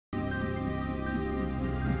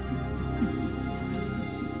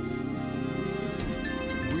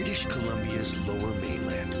British Columbia's lower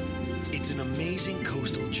mainland. It's an amazing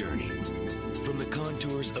coastal journey, from the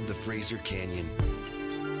contours of the Fraser Canyon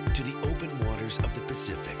to the open waters of the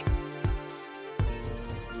Pacific.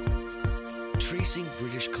 Tracing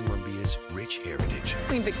British Columbia's rich heritage.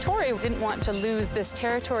 Queen Victoria didn't want to lose this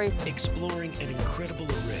territory. Exploring an incredible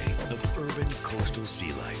array of urban coastal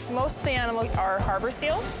sea life. Most of the animals are harbor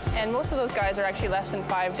seals, and most of those guys are actually less than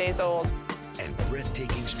 5 days old. And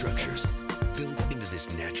breathtaking structures built into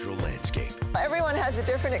this natural landscape. Everyone has a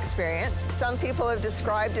different experience. Some people have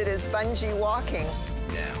described it as bungee walking.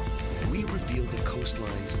 Now, we reveal the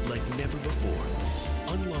coastlines like never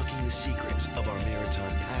before, unlocking the secrets of our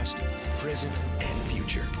maritime past, present, and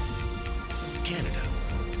future. Canada,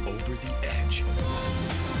 over the edge.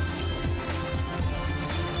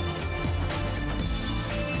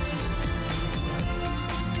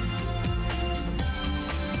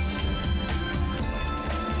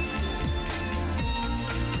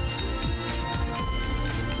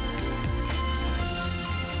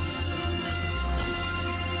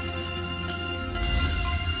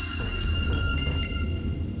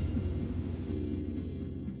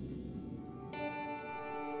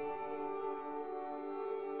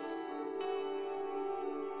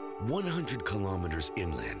 "100 kilometers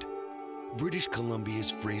inland, British Columbia's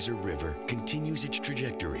Fraser River continues its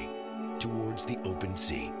trajectory towards the open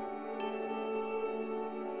sea.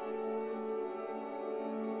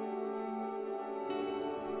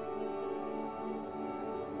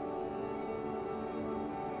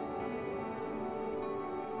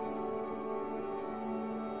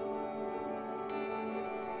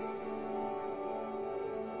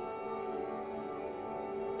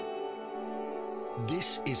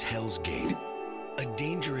 This is Hell's Gate, a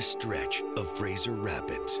dangerous stretch of Fraser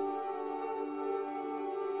Rapids.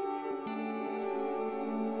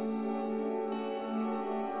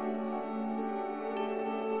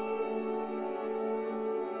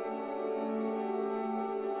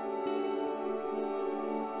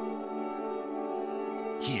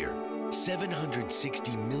 Here,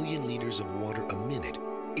 760 million liters of water a minute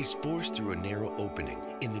is forced through a narrow opening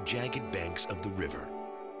in the jagged banks of the river.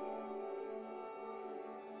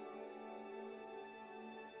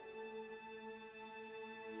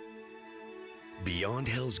 Beyond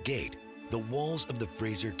Hell's Gate, the walls of the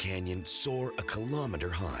Fraser Canyon soar a kilometer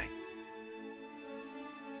high.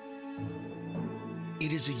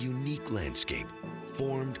 It is a unique landscape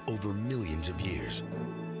formed over millions of years.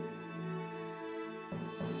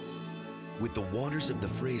 With the waters of the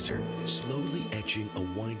Fraser slowly etching a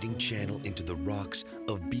winding channel into the rocks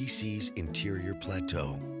of BC's interior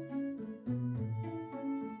plateau.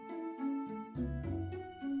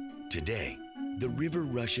 Today, the river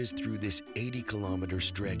rushes through this 80-kilometer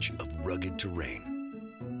stretch of rugged terrain.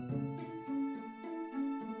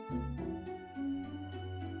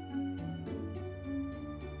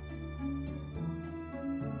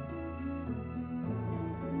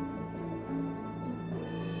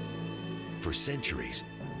 For centuries,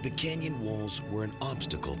 the canyon walls were an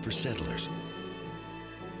obstacle for settlers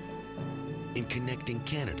in connecting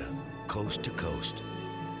Canada coast to coast.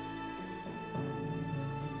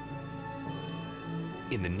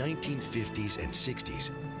 In the 1950s and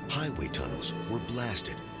 60s, highway tunnels were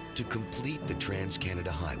blasted to complete the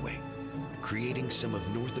Trans-Canada Highway, creating some of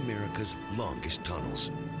North America's longest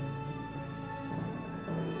tunnels.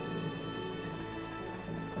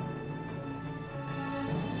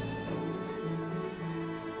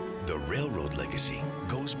 The railroad legacy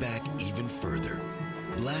goes back even further,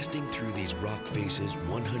 blasting through these rock faces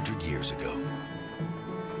 100 years ago.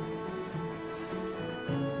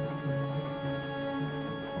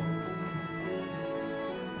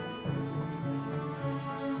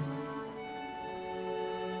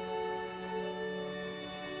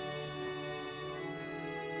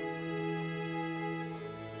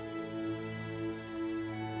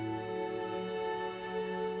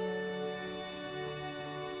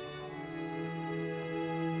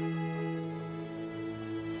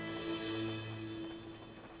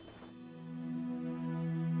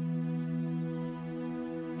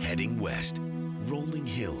 Heading west, rolling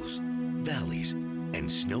hills, valleys,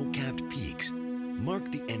 and snow-capped peaks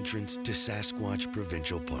mark the entrance to Sasquatch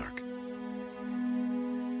Provincial Park.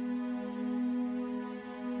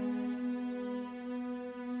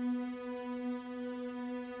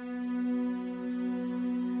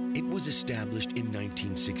 It was established in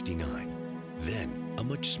 1969, then a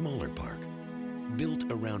much smaller park, built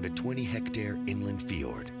around a 20-hectare inland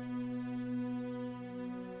fjord.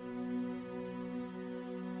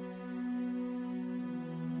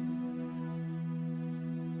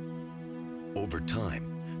 Over time,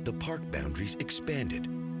 the park boundaries expanded.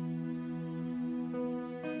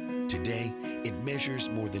 Today, it measures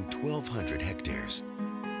more than 1,200 hectares.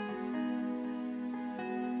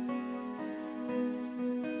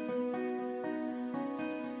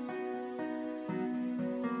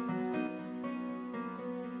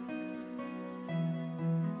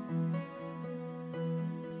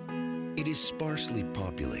 It is sparsely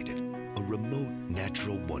populated, a remote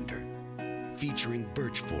natural wonder, featuring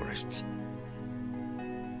birch forests,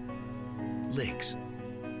 lakes,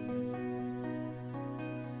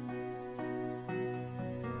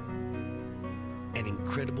 and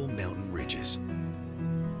incredible mountain ridges.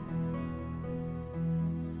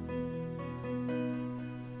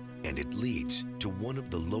 And it leads to one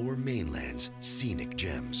of the Lower Mainland's scenic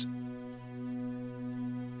gems.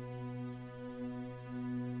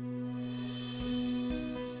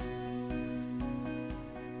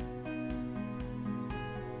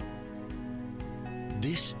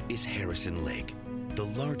 This is Harrison Lake, the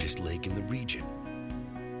largest lake in the region,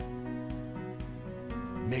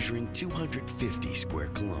 measuring 250 square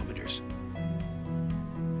kilometers.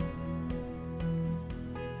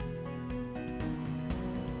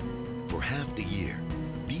 For half the year,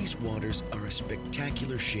 these waters are a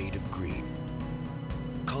spectacular shade of green,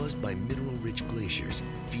 caused by mineral-rich glaciers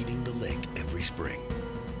feeding the lake every spring.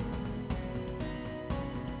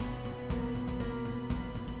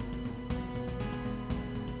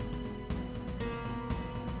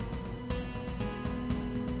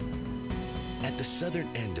 At the southern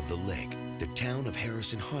end of the lake, the town of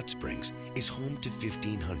Harrison Hot Springs is home to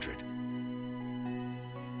 1,500.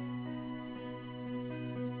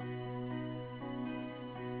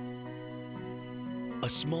 A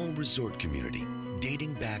small resort community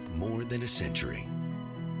dating back more than a century.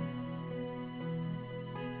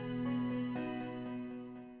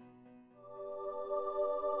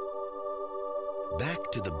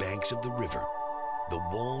 Back to the banks of the river, the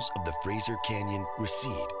walls of the Fraser Canyon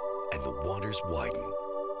recede and the waters widen.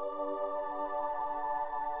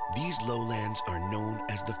 These lowlands are known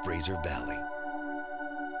as the Fraser Valley.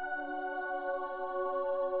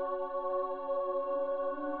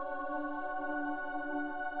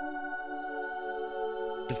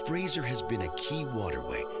 The Fraser has been a key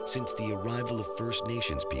waterway since the arrival of First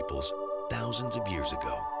Nations peoples thousands of years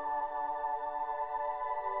ago.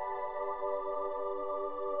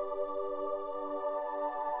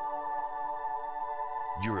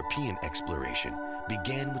 European exploration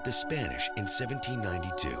began with the Spanish in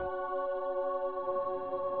 1792.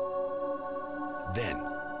 Then,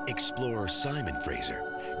 explorer Simon Fraser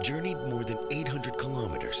journeyed more than 800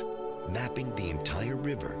 kilometers, mapping the entire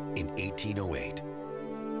river in 1808.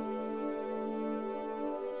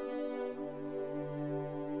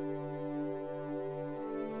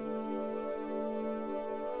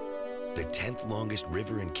 The 10th longest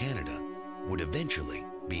river in Canada would eventually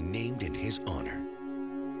be named in his honor.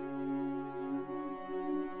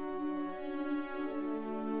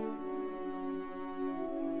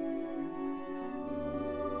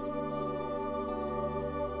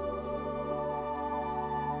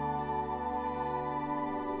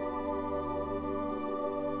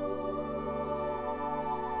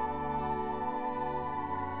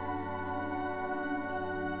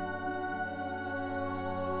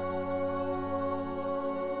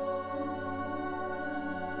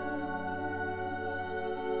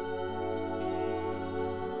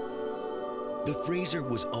 The Fraser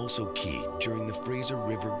was also key during the Fraser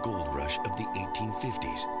River Gold Rush of the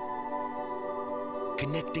 1850s,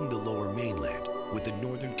 connecting the Lower Mainland with the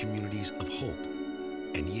northern communities of Hope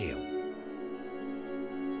and Yale.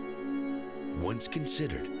 Once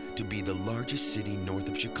considered to be the largest city north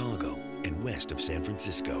of Chicago and west of San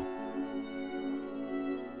Francisco.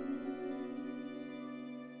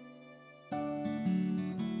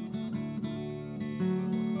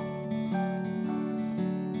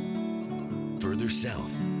 Further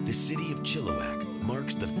south, the city of Chilliwack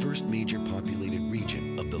marks the first major populated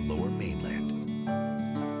region of the Lower Mainland.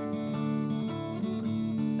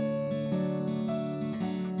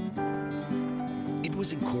 It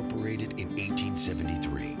was incorporated in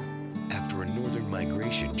 1873 after a northern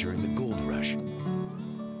migration during the Gold Rush.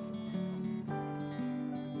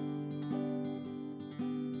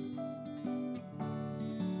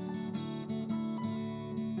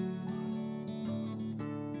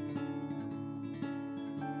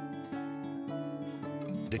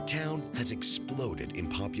 The town has exploded in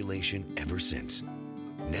population ever since,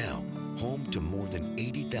 now home to more than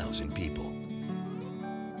 80,000 people.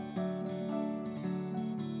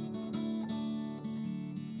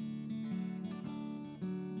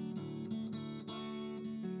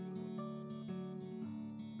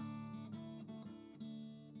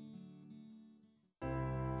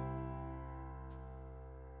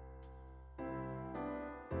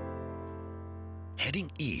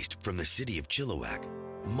 Heading east from the city of Chilliwack,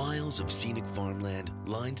 miles of scenic farmland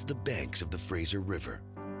lines the banks of the Fraser River.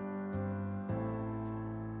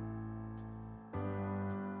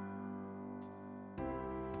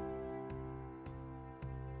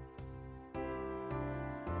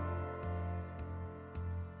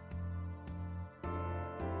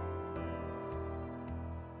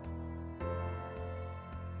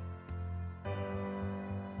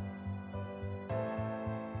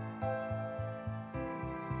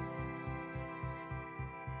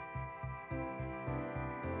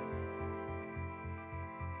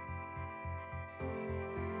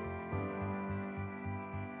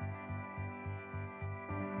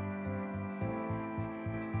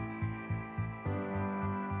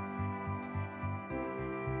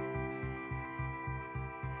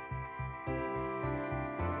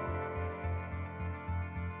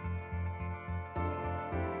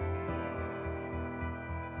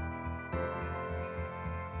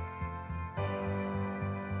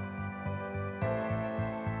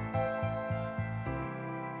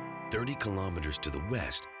 "30 kilometers to the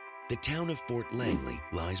west, the town of Fort Langley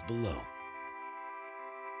lies below.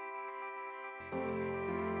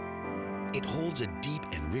 It holds a deep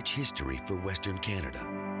and rich history for Western Canada.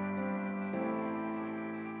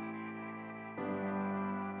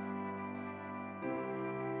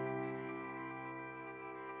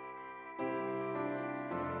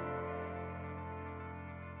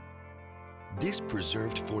 This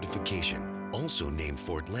preserved fortification, also named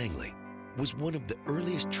Fort Langley, was one of the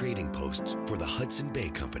earliest trading posts for the Hudson Bay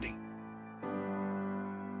Company.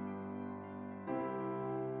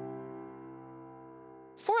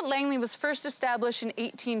 Fort Langley was first established in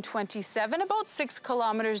 1827, about 6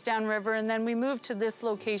 kilometers downriver, and then we moved to this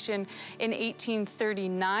location in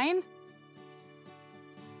 1839.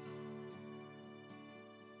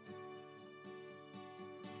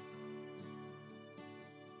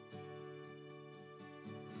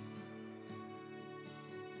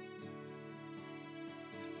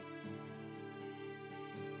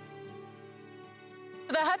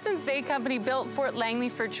 The Hudson's Bay Company built Fort Langley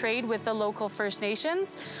for trade with the local First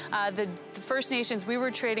Nations. The First Nations we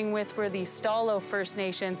were trading with were the Stalo First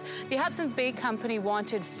Nations. The Hudson's Bay Company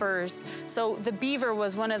wanted furs, so the beaver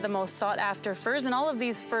was one of the most sought-after furs, and all of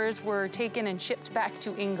these furs were taken and shipped back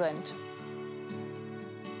to England.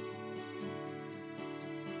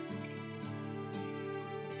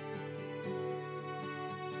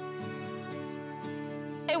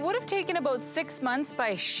 It would have taken about 6 months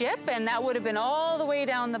by ship, and that would have been all the way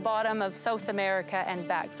down the bottom of South America and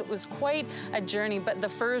back. So it was quite a journey, but the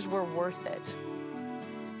furs were worth it.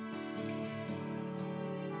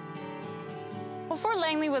 Well, Fort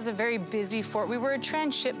Langley was a very busy fort. We were a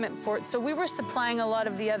transshipment fort, so we were supplying a lot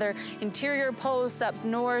of the other interior posts up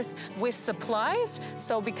north with supplies.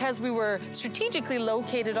 So because we were strategically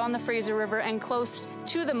located on the Fraser River and close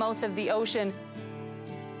to the mouth of the ocean,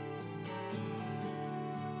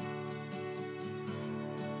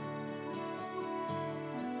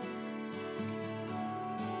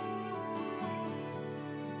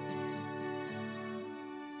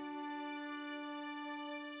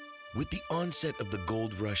 with the onset of the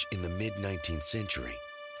gold rush in the mid-19th century,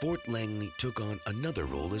 Fort Langley took on another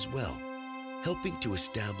role as well, helping to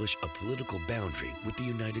establish a political boundary with the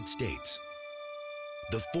United States.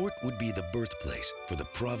 The fort would be the birthplace for the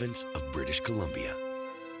province of British Columbia.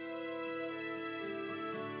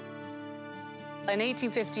 In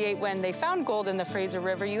 1858, when they found gold in the Fraser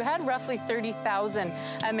River, you had roughly 30,000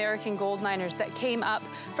 American gold miners that came up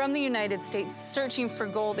from the United States searching for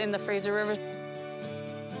gold in the Fraser River.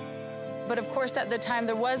 But of course, at the time,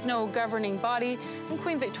 there was no governing body, and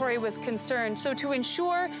Queen Victoria was concerned. So to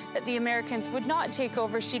ensure that the Americans would not take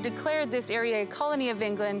over, she declared this area a colony of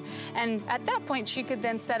England. And at that point, she could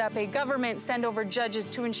then set up a government, send over judges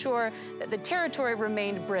to ensure that the territory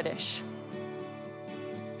remained British.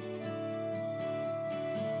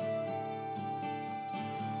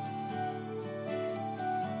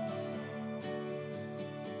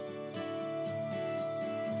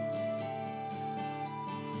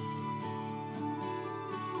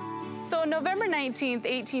 So on November 19th,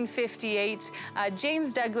 1858,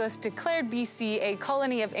 James Douglas declared BC a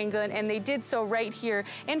colony of England, and they did so right here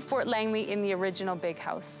in Fort Langley in the original Big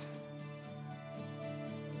House.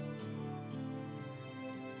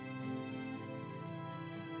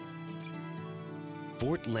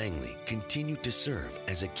 Fort Langley continued to serve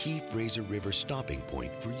as a key Fraser River stopping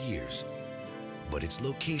point for years, but its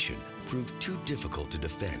location proved too difficult to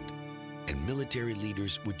defend, and military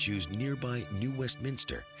leaders would choose nearby New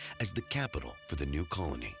Westminster as the capital for the new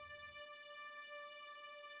colony.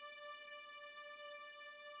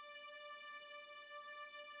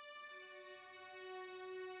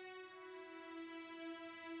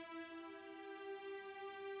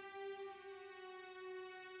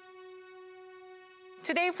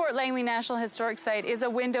 Today, Fort Langley National Historic Site is a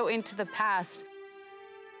window into the past.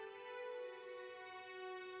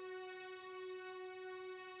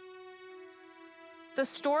 The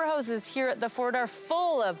storehouses here at the fort are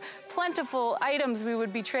full of plentiful items we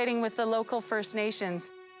would be trading with the local First Nations.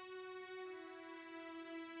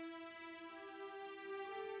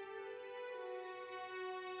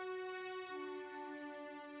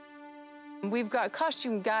 We've got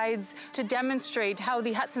costume guides to demonstrate how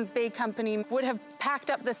the Hudson's Bay Company would have packed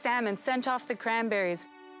up the salmon, sent off the cranberries.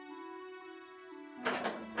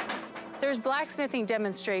 There's blacksmithing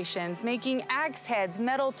demonstrations, making axe heads,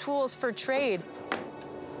 metal tools for trade.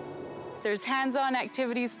 There's hands-on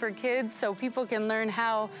activities for kids so people can learn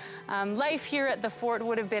how life here at the fort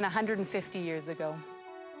would have been 150 years ago.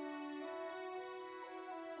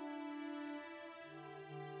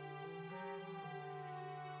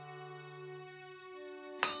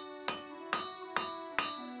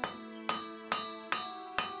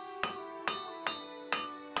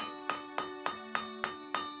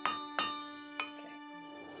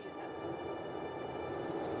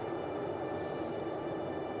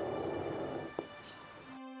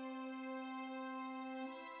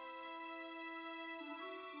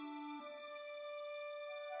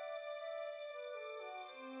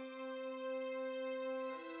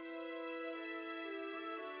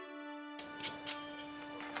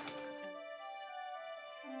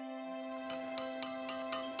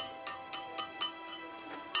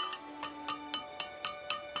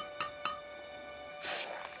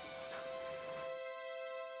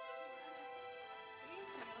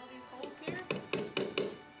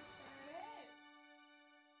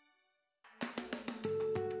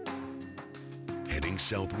 Heading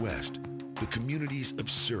southwest, the communities of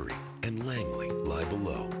Surrey and Langley lie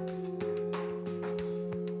below.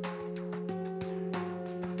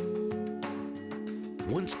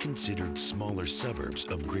 Once considered smaller suburbs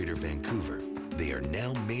of Greater Vancouver, they are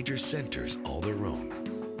now major centers all their own.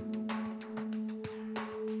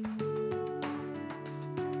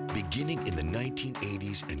 Beginning in the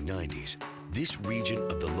 1980s and 90s, this region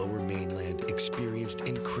of the Lower Mainland experienced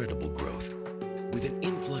incredible growth, with an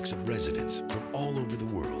influx of residents from all over the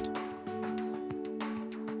world.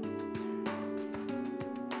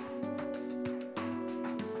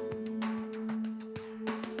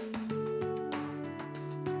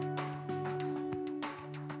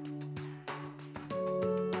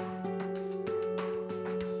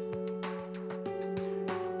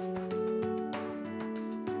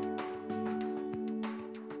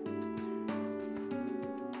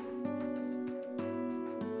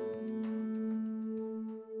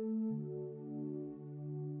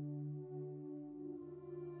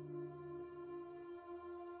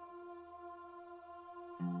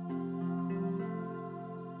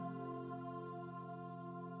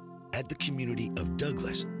 At the community of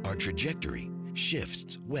Douglas, our trajectory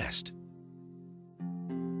shifts west.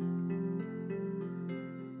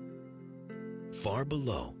 Far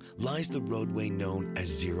below lies the roadway known as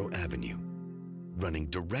Zero Avenue, running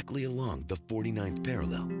directly along the 49th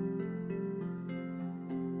parallel.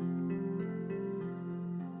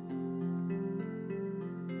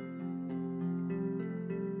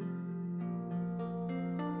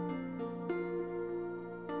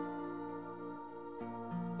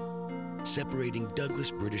 Separating Douglas,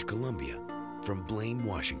 British Columbia from Blaine,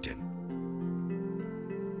 Washington.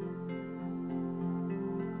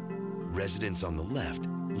 Residents on the left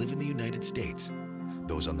live in the United States,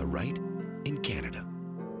 those on the right in Canada.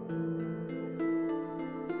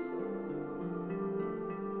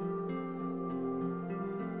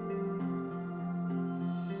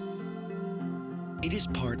 It is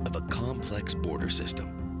part of a complex border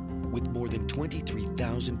system, with more than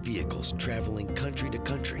 23,000 vehicles traveling country to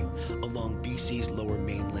country along BC's Lower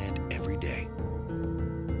Mainland every day.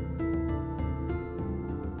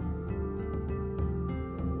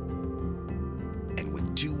 And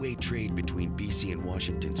with two-way trade between BC and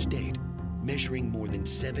Washington State measuring more than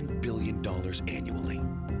 $7 billion annually.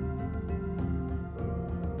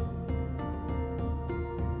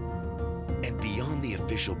 And beyond the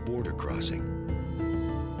official border crossing,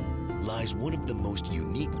 lies one of the most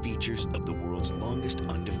unique features of the world's longest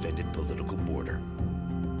undefended political border.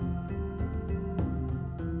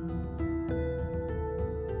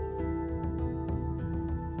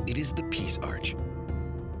 It is the Peace Arch,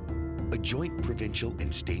 a joint provincial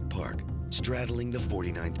and state park straddling the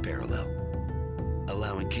 49th parallel,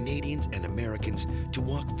 allowing Canadians and Americans to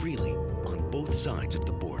walk freely on both sides of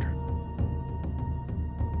the border.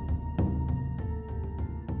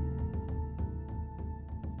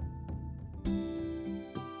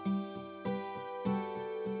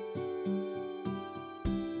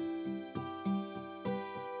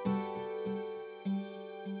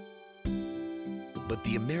 But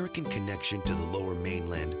the American connection to the Lower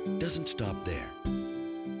Mainland doesn't stop there.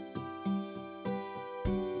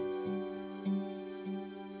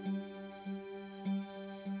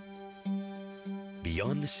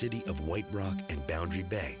 Beyond the city of White Rock and Boundary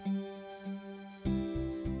Bay,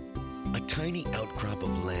 a tiny outcrop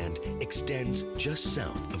of land extends just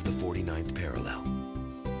south of the 49th parallel.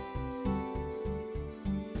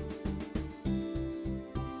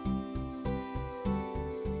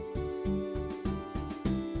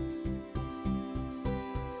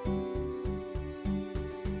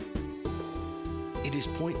 It is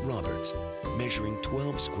Point Roberts, measuring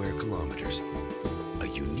 12 square kilometers, a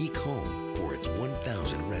unique home for its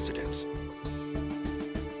 1,000 residents.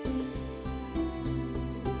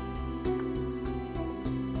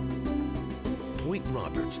 Point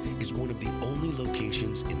Roberts is one of the only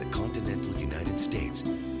locations in the continental United States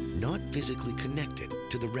not physically connected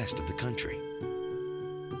to the rest of the country.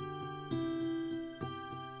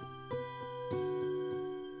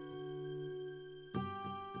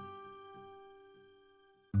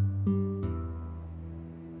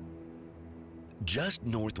 Just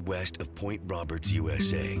northwest of Point Roberts,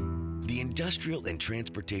 USA, the industrial and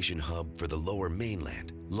transportation hub for the Lower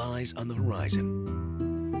Mainland lies on the horizon.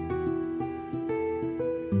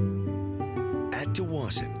 At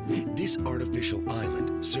Tawasin, this artificial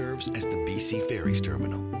island serves as the BC Ferries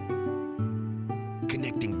Terminal,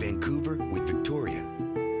 connecting Vancouver with Victoria,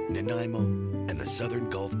 Nanaimo, and the Southern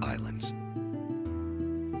Gulf Islands.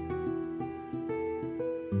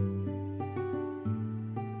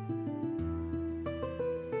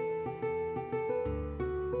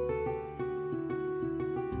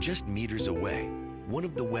 Just meters away, one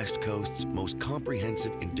of the West Coast's most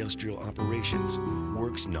comprehensive industrial operations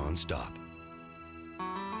works non-stop.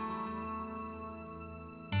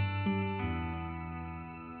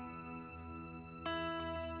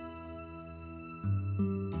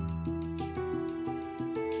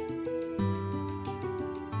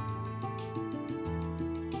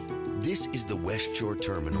 This is the West Shore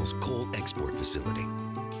Terminal's coal export facility.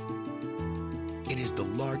 It is the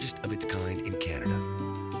largest of its kind in Canada,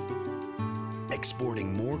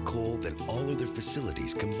 exporting more coal than all other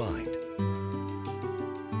facilities combined.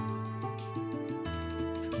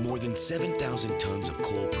 More than 7,000 tons of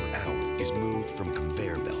coal per hour is moved from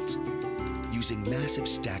conveyor belts using massive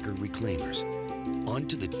stacker reclaimers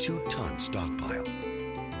onto the 2-ton stockpile.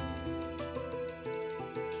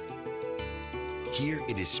 Here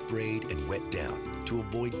it is sprayed and wet down to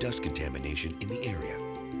avoid dust contamination in the area.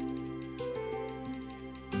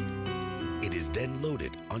 It is then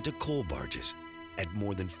loaded onto coal barges at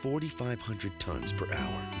more than 4,500 tons per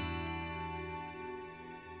hour.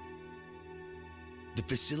 The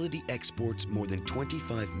facility exports more than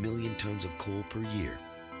 25 million tons of coal per year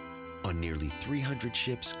on nearly 300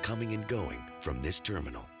 ships coming and going from this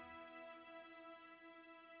terminal.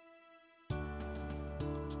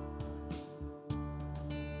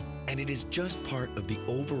 And it is just part of the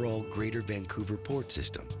overall Greater Vancouver port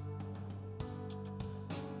system.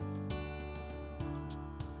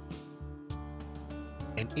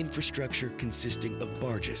 An infrastructure consisting of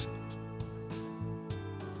barges,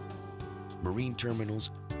 marine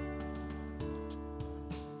terminals,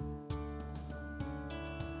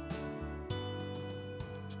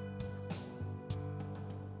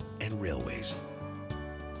 and railways.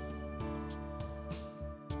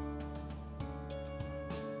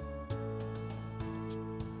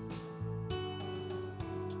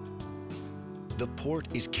 The port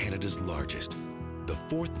is Canada's largest, the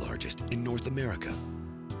 4th largest in North America.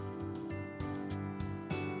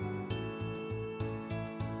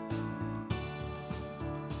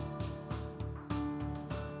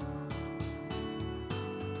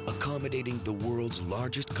 Accommodating the world's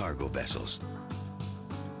largest cargo vessels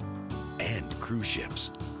and cruise ships.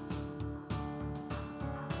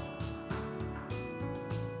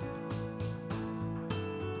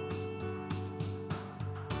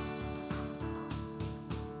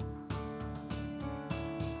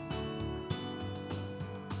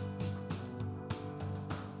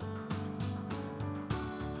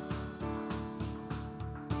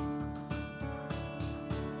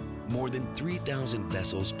 More than 3,000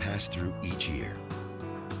 vessels pass through each year.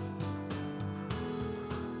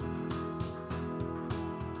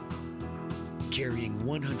 Carrying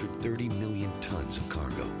 130 million tons of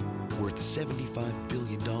cargo, worth $75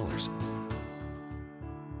 billion.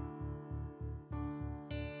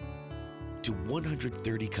 To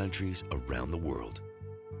 130 countries around the world.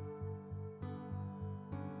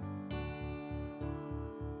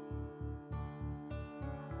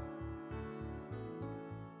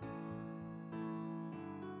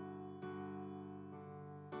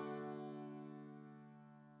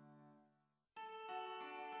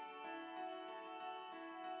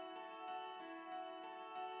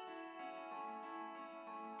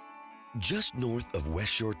 Just north of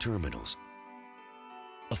West Shore terminals,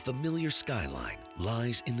 a familiar skyline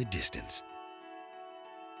lies in the distance.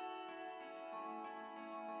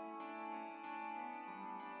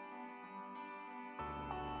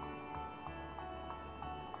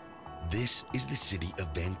 This is the city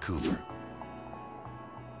of Vancouver.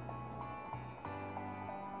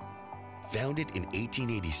 Founded in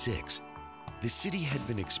 1886, the city had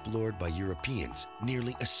been explored by Europeans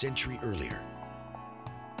nearly a century earlier,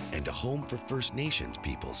 and a home for First Nations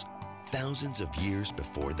peoples thousands of years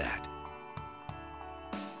before that.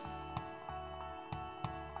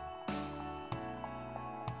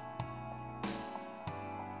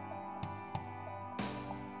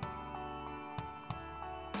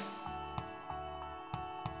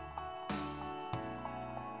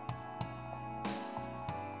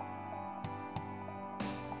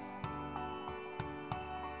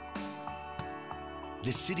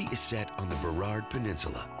 The city is set on the Burrard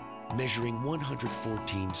Peninsula, measuring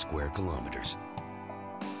 114 square kilometers.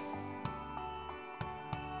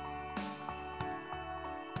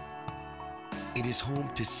 It is home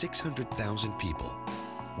to 600,000 people,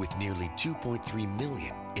 with nearly 2.3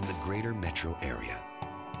 million in the greater metro area.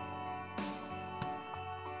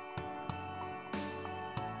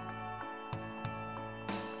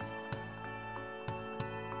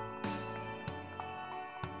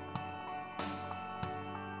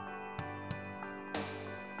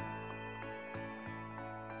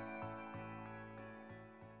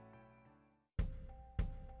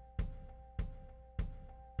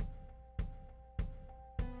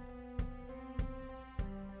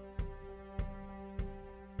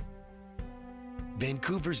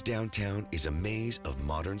 Vancouver's downtown is a maze of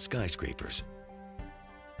modern skyscrapers.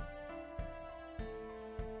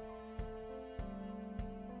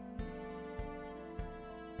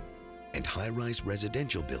 And high-rise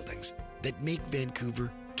residential buildings that make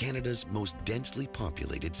Vancouver Canada's most densely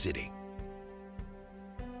populated city.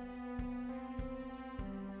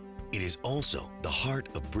 It is also the heart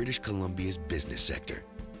of British Columbia's business sector,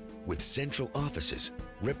 with central offices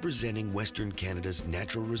representing Western Canada's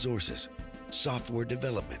natural resources, software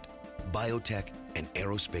development, biotech, and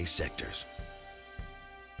aerospace sectors.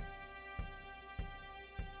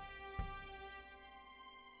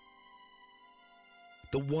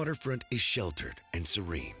 The waterfront is sheltered and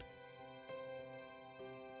serene.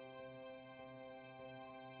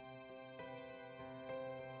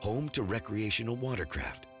 Home to recreational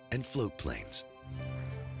watercraft and float planes.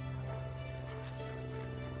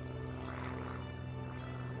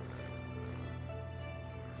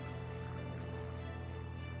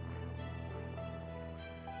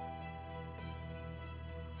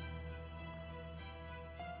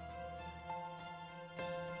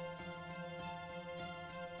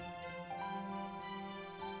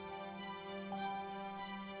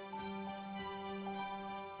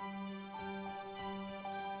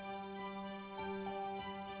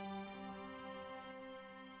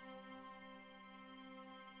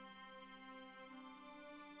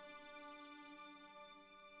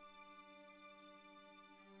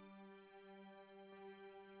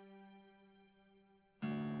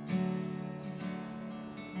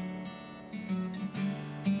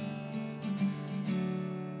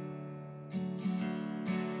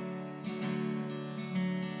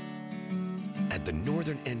 At the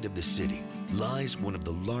northern end of the city lies one of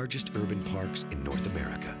the largest urban parks in North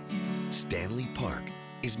America. Stanley Park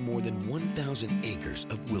is more than 1,000 acres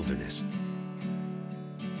of wilderness.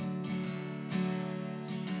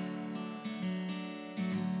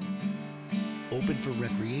 Open for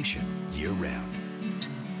recreation year-round.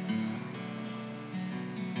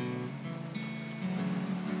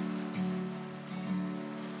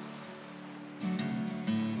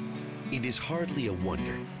 It is hardly a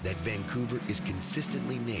wonder that Vancouver is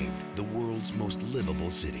consistently named the world's most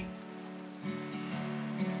livable city.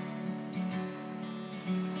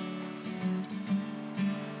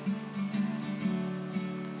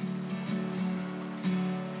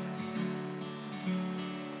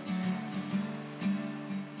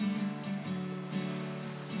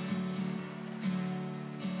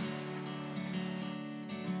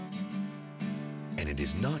 And it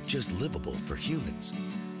is not just livable for humans.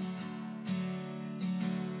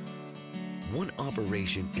 One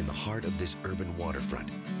operation in the heart of this urban waterfront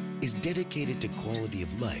is dedicated to quality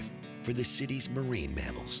of life for the city's marine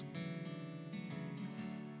mammals.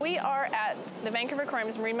 We are at the Vancouver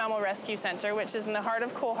Aquarium's Marine Mammal Rescue Centre, which is in the heart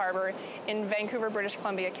of Cole Harbour in Vancouver, British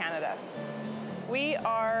Columbia, Canada. We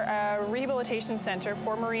are a rehabilitation centre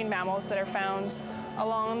for marine mammals that are found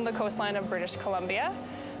along the coastline of British Columbia.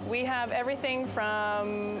 We have everything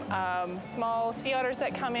from small sea otters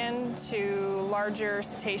that come in to larger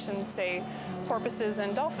cetaceans, say porpoises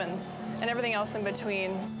and dolphins, and everything else in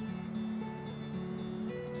between.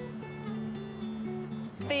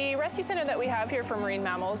 The rescue center that we have here for marine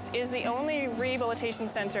mammals is the only rehabilitation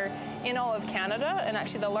center in all of Canada, and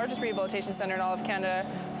actually the largest rehabilitation center in all of Canada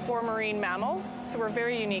for marine mammals, so we're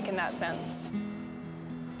very unique in that sense.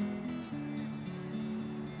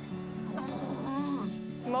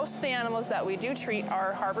 Most of the animals that we do treat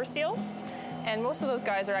are harbor seals, and most of those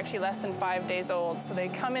guys are actually less than 5 days old. So they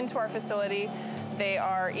come into our facility, they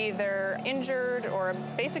are either injured or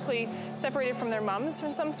basically separated from their mums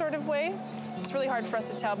in some sort of way. It's really hard for us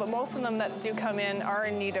to tell, but most of them that do come in are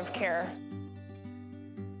in need of care.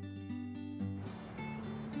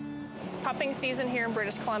 It's pupping season here in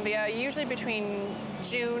British Columbia, usually between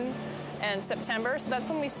June and September, so that's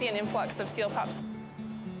when we see an influx of seal pups.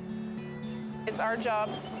 It's our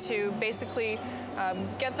jobs to basically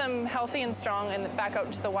get them healthy and strong and back out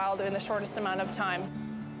into the wild in the shortest amount of time.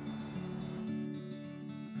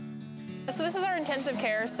 So this is our intensive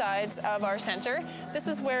care side of our center. This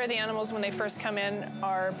is where the animals, when they first come in,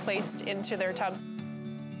 are placed into their tubs.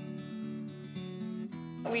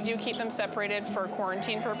 We do keep them separated for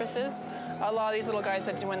quarantine purposes. A lot of these little guys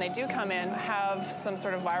that when they do come in have some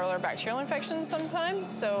sort of viral or bacterial infections sometimes,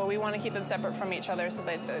 so we want to keep them separate from each other so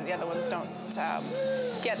that the other ones don't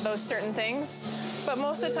get those certain things. But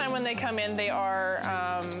most of the time when they come in, they are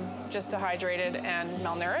just dehydrated and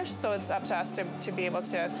malnourished, so it's up to us to be able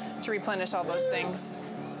to replenish all those things.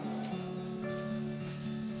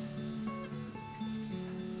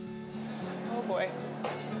 Oh boy.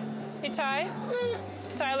 Hey, Ty.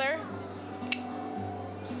 Tyler.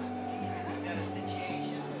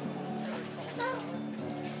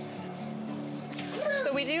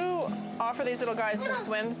 So we do offer these little guys some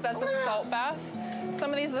swims. That's a salt bath.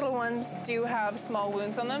 Some of these little ones do have small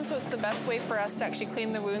wounds on them, so it's the best way for us to actually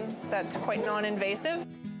clean the wounds. That's quite non-invasive.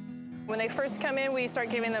 When they first come in, we start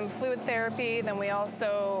giving them fluid therapy, then we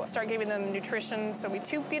also start giving them nutrition, so we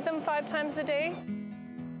tube feed them 5 times a day.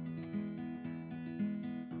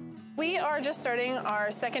 We are just starting our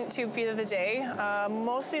second tube feed of the day.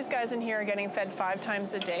 Most of these guys in here are getting fed 5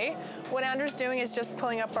 times a day. What Andrew's doing is just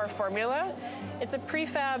pulling up our formula. It's a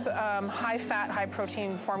prefab, high-fat,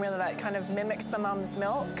 high-protein formula that kind of mimics the mom's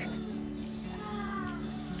milk.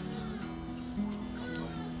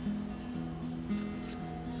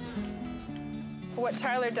 What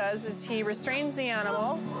Tyler does is he restrains the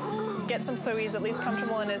animal, gets him so he's at least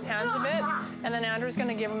comfortable in his hands a bit, and then Andrew's going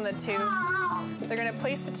to give him the tube. They're going to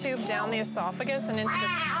place the tube down the esophagus and into the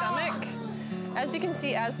stomach. As you can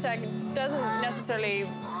see, Aztec doesn't necessarily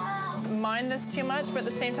mind this too much, but at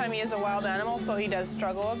the same time he is a wild animal, so he does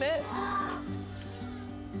struggle a bit.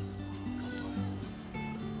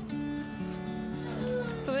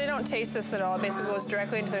 So they don't taste this at all. It basically goes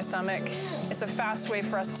directly into their stomach. It's a fast way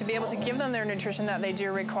for us to be able to give them their nutrition that they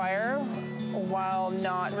do require while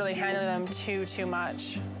not really handling them too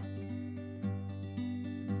much.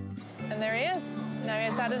 And there he is. Now he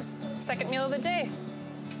has had his second meal of the day.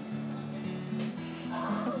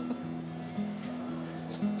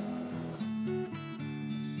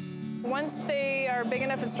 Once they are big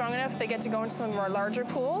enough and strong enough, they get to go into some of our larger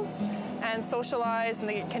pools and socialize and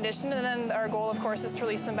they get conditioned, and then our goal, of course, is to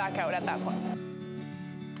release them back out at that point.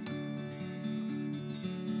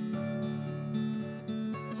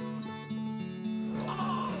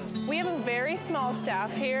 We have a very small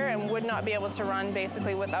staff here and would not be able to run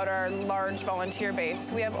basically without our large volunteer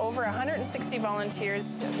base. We have over 160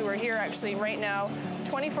 volunteers who are here actually right now,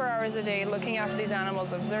 24 hours a day, looking after these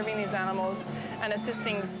animals, observing these animals, and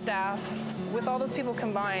assisting staff. With all those people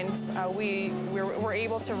combined, we're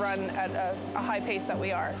able to run at a high pace that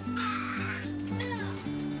we are.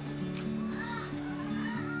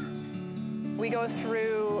 We go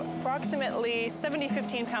through approximately 70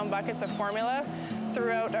 15-pound buckets of formula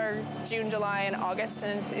throughout our June, July, and August,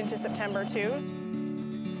 and into September too.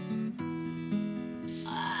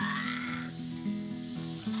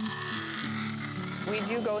 We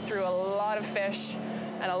do go through a lot of fish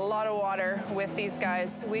and a lot of water with these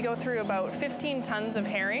guys. We go through about 15 tons of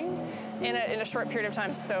herring in a short period of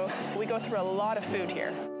time, so we go through a lot of food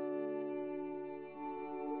here.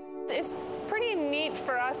 It's pretty neat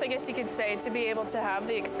for us, I guess you could say, to be able to have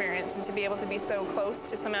the experience and to be able to be so close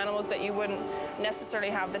to some animals that you wouldn't necessarily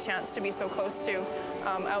have the chance to be so close to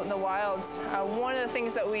out in the wild. One of the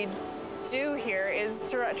things that we do here is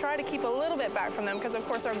to try to keep a little bit back from them, because of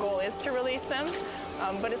course our goal is to release them,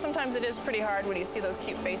 but sometimes it is pretty hard when you see those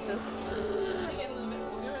cute faces.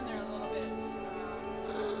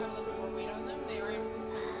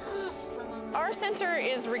 Our Our center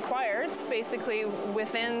is required, basically,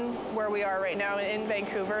 within where we are right now in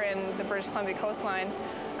Vancouver and the British Columbia coastline,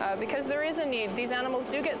 because there is a need. These animals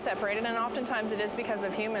do get separated, and oftentimes it is because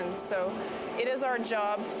of humans. So it is our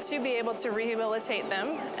job to be able to rehabilitate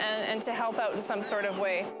them and to help out in some sort of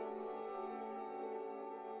way.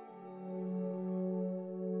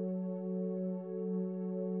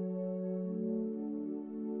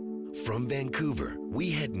 From Vancouver, we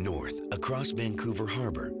head north across Vancouver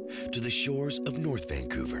Harbor to the shores of North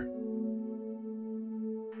Vancouver.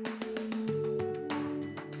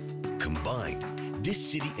 Combined, this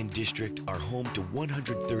city and district are home to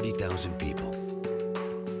 130,000 people.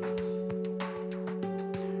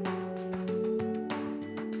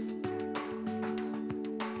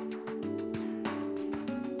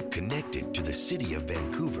 Connected to the city of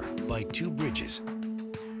Vancouver by 2 bridges.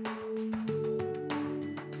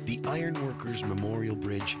 The Ironworkers Memorial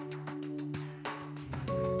Bridge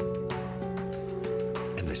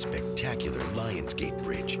and the spectacular Lionsgate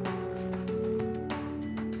Bridge.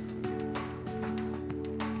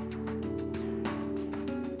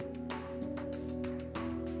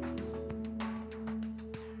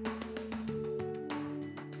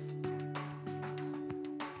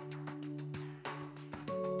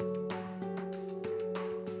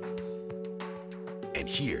 And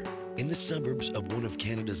here, in the suburbs of one of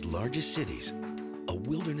Canada's largest cities, a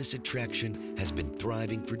wilderness attraction has been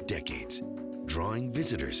thriving for decades, drawing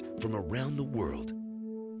visitors from around the world.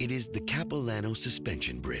 It is the Capilano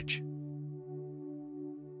Suspension Bridge.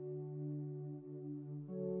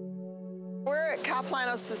 We're at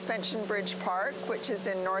Capilano Suspension Bridge Park, which is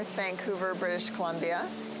in North Vancouver, British Columbia.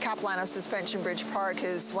 Capilano Suspension Bridge Park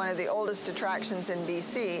is one of the oldest attractions in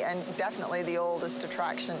BC and definitely the oldest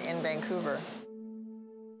attraction in Vancouver.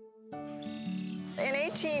 In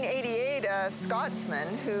 1888, a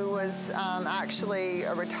Scotsman who was actually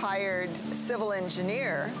a retired civil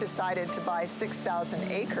engineer decided to buy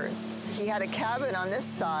 6,000 acres. He had a cabin on this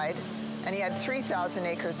side, and he had 3,000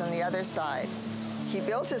 acres on the other side. He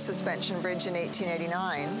built a suspension bridge in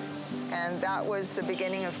 1889, and that was the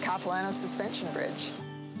beginning of Capilano Suspension Bridge.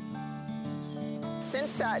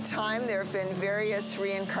 Since that time, there have been various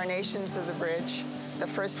reincarnations of the bridge. The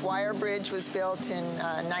first wire bridge was built in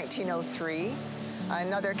 1903.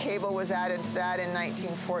 Another cable was added to that in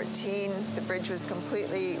 1914. The bridge was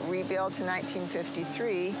completely rebuilt in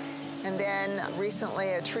 1953. And then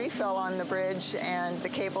recently a tree fell on the bridge and the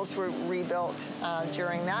cables were rebuilt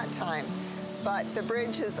during that time. But the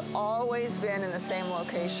bridge has always been in the same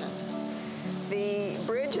location. The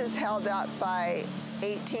bridge is held up by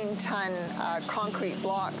 18-ton concrete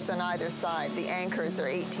blocks on either side. The anchors are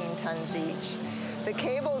 18 tons each. The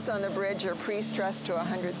cables on the bridge are pre-stressed to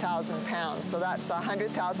 100,000 pounds, so that's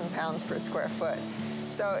 100,000 pounds per square foot.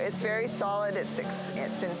 So it's very solid, it's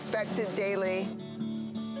inspected daily.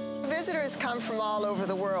 Visitors come from all over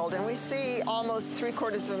the world, and we see almost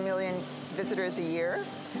 750,000 visitors a year.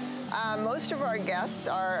 Most of our guests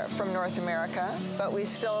are from North America, but we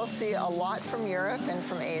still see a lot from Europe and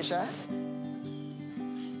from Asia.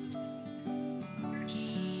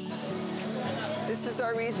 This is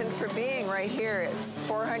our reason for being right here. It's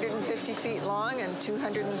 450 feet long and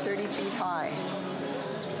 230 feet high.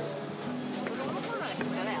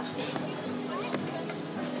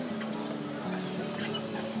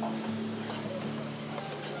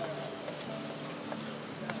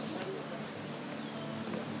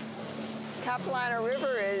 Capilano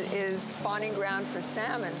River is spawning ground for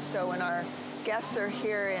salmon, so when our guests are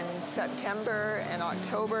here in September and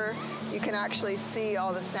October, you can actually see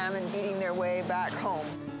all the salmon beating their way back home.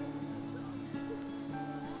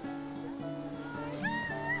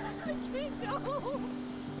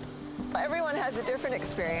 Everyone has a different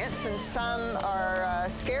experience, and some are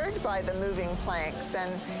scared by the moving planks,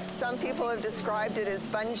 and some people have described it as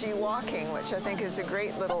bungee walking, which I think is a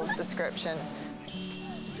great little description.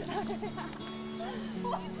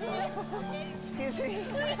 Excuse me.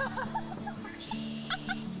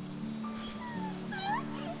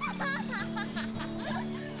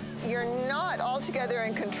 You're not altogether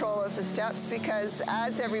in control of the steps because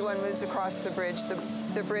as everyone moves across the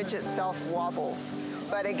bridge itself wobbles.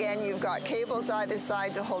 But again, you've got cables either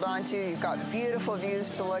side to hold on to, you've got beautiful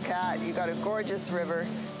views to look at, you've got a gorgeous river,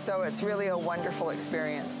 so it's really a wonderful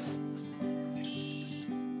experience.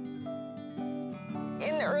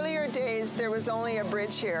 In earlier days, there was only a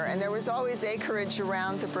bridge here, and there was always acreage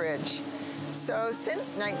around the bridge. So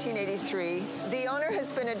since 1983, the owner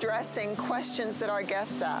has been addressing questions that our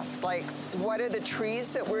guests ask, like what are the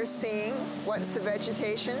trees that we're seeing, what's the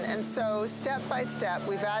vegetation, and so step by step,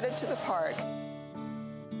 we've added to the park.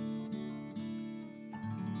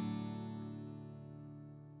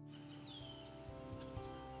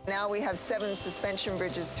 now we have 7 suspension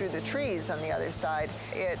bridges through the trees on the other side.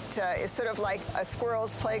 It is sort of like a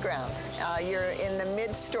squirrel's playground. You're in the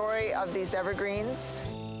mid-story of these evergreens.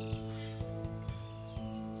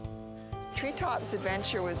 Treetops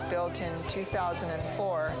Adventure was built in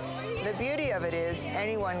 2004. The beauty of it is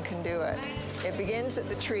anyone can do it. It begins at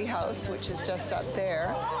the tree house, which is just up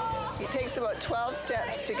there. It takes about 12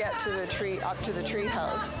 steps to get to the tree, up to the tree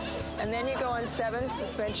house. And then you go on 7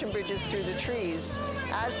 suspension bridges through the trees.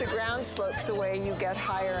 As the ground slopes away, you get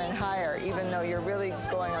higher and higher, even though you're really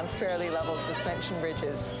going on fairly level suspension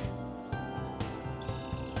bridges.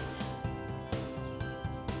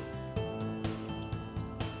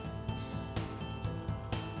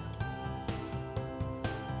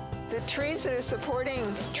 The trees that are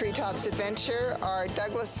supporting Treetops Adventure are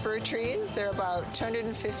Douglas fir trees. They're about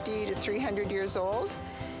 250 to 300 years old,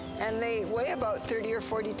 and they weigh about 30 or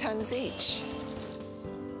 40 tons each.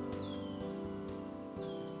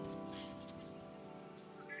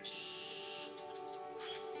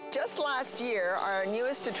 Just last year, our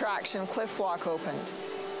newest attraction, Cliff Walk, opened.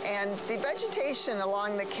 And the vegetation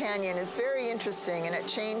along the canyon is very interesting, and it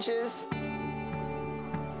changes.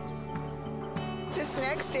 This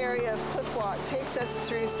next area of Cliff Walk takes us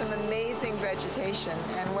through some amazing vegetation,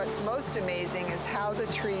 and what's most amazing is how the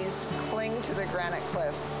trees cling to the granite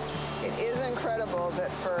cliffs. It is incredible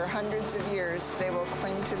that for hundreds of years they will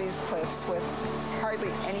cling to these cliffs with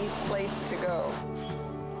hardly any place to go.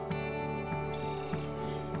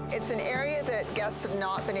 It's an area that guests have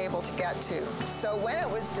not been able to get to. So when it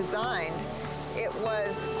was designed, it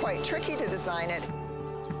was quite tricky to design it.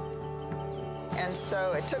 And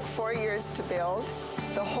so it took 4 years to build.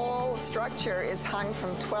 The whole structure is hung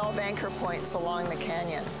from 12 anchor points along the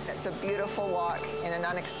canyon. It's a beautiful walk in an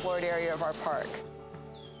unexplored area of our park.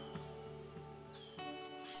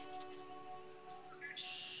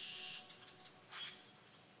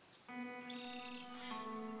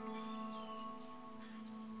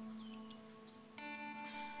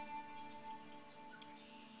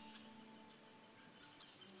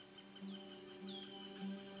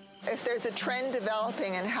 If there's a trend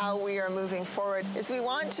developing in how we are moving forward, is we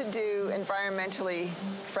want to do environmentally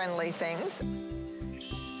friendly things.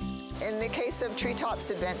 In the case of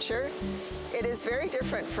Treetops Adventure, it is very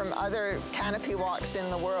different from other canopy walks in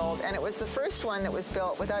the world, and it was the first one that was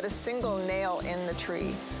built without a single nail in the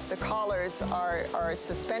tree. The collars are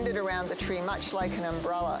suspended around the tree, much like an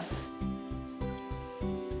umbrella.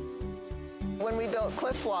 When we built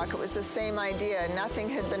Cliff Walk, it was the same idea. Nothing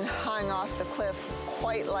had been hung off the cliff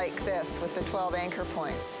quite like this with the 12 anchor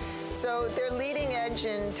points. So they're leading edge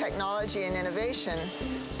in technology and innovation,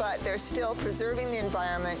 but they're still preserving the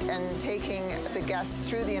environment and taking the guests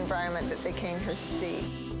through the environment that they came here to see.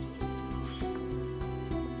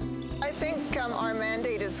 I think our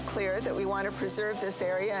mandate is clear that we want to preserve this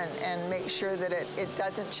area and make sure that it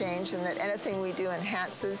doesn't change and that anything we do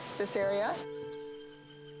enhances this area.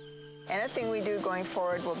 Anything we do going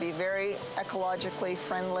forward will be very ecologically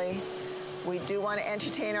friendly. We do want to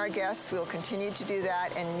entertain our guests. We'll continue to do that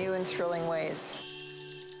in new and thrilling ways.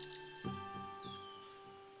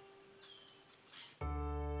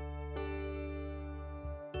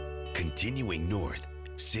 Continuing north,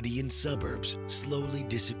 city and suburbs slowly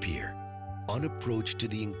disappear on approach to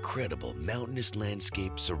the incredible mountainous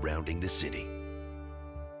landscape surrounding the city.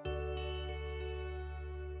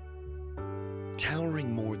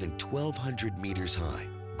 Towering more than 1,200 meters high,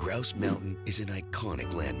 Grouse Mountain is an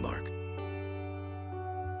iconic landmark.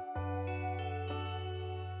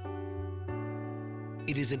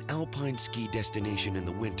 It is an alpine ski destination in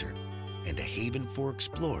the winter and a haven for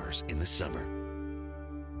explorers in the summer.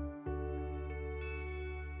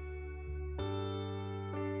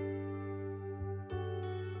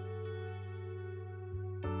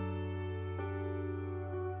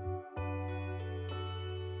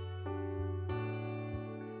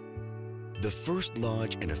 The first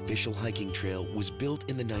lodge and official hiking trail was built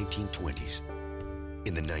in the 1920s.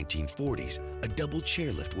 In the 1940s, a double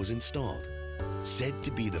chairlift was installed, said to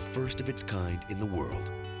be the first of its kind in the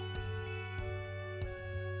world.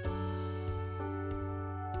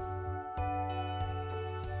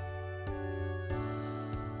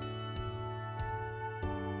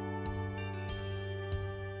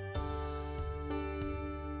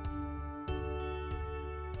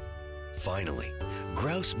 Finally,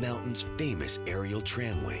 Grouse Mountain's famous aerial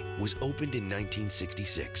tramway was opened in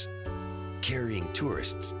 1966, carrying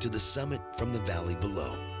tourists to the summit from the valley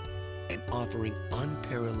below and offering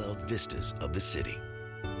unparalleled vistas of the city.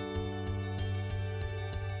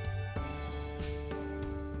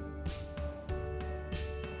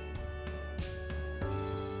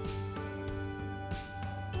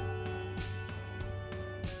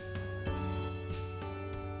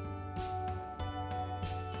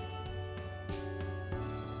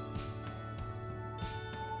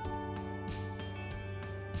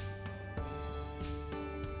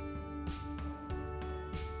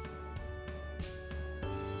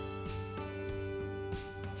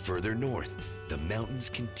 Further north, the mountains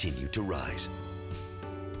continue to rise.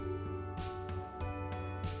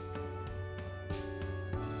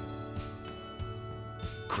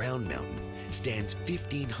 Crown Mountain stands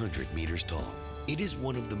 1,500 meters tall. It is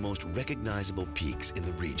one of the most recognizable peaks in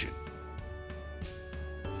the region.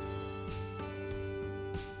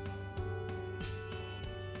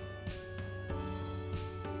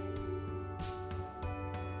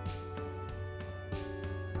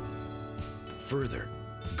 Further,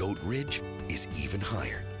 Goat Ridge is even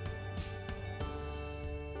higher.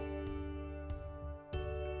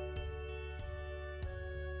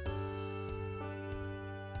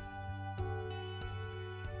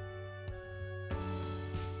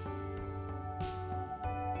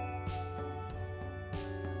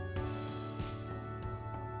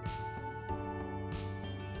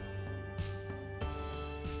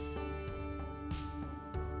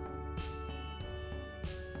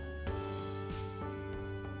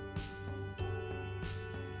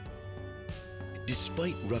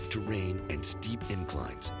 Despite rough terrain and steep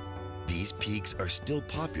inclines, these peaks are still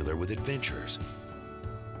popular with adventurers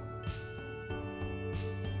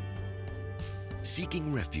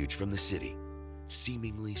seeking refuge from the city,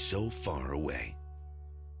 seemingly so far away.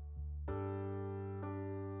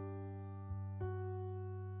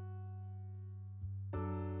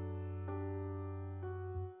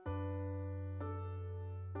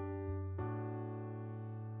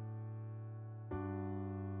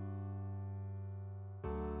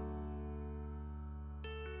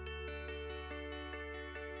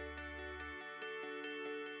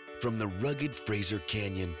 From the rugged Fraser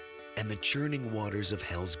Canyon and the churning waters of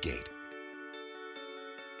Hell's Gate,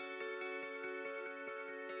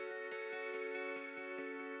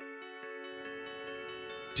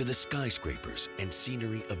 to the skyscrapers and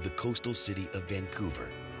scenery of the coastal city of Vancouver,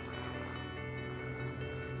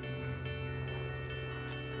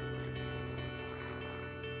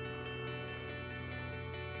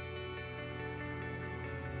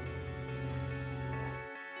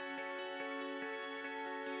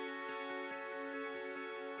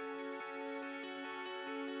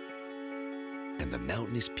 and the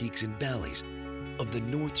mountainous peaks and valleys of the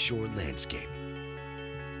North Shore landscape.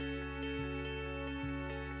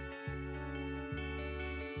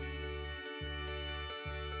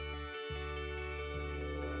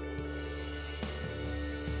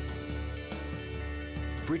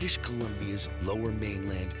 British Columbia's Lower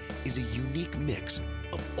Mainland is a unique mix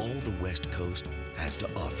of all the West Coast has to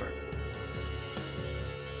offer.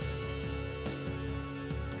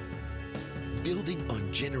 Building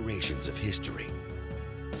on generations of history,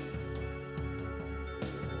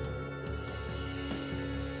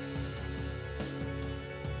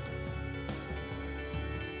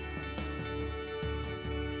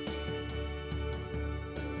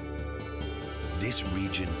 this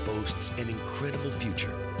region boasts an incredible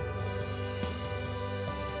future.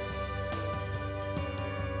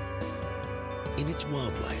 In its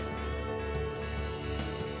wildlife,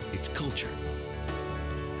 its culture,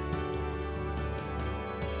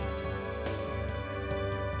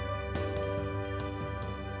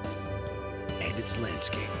 and its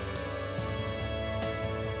landscape.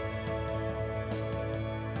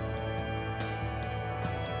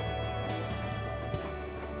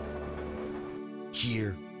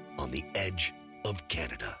 Here on the edge of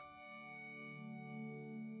Canada.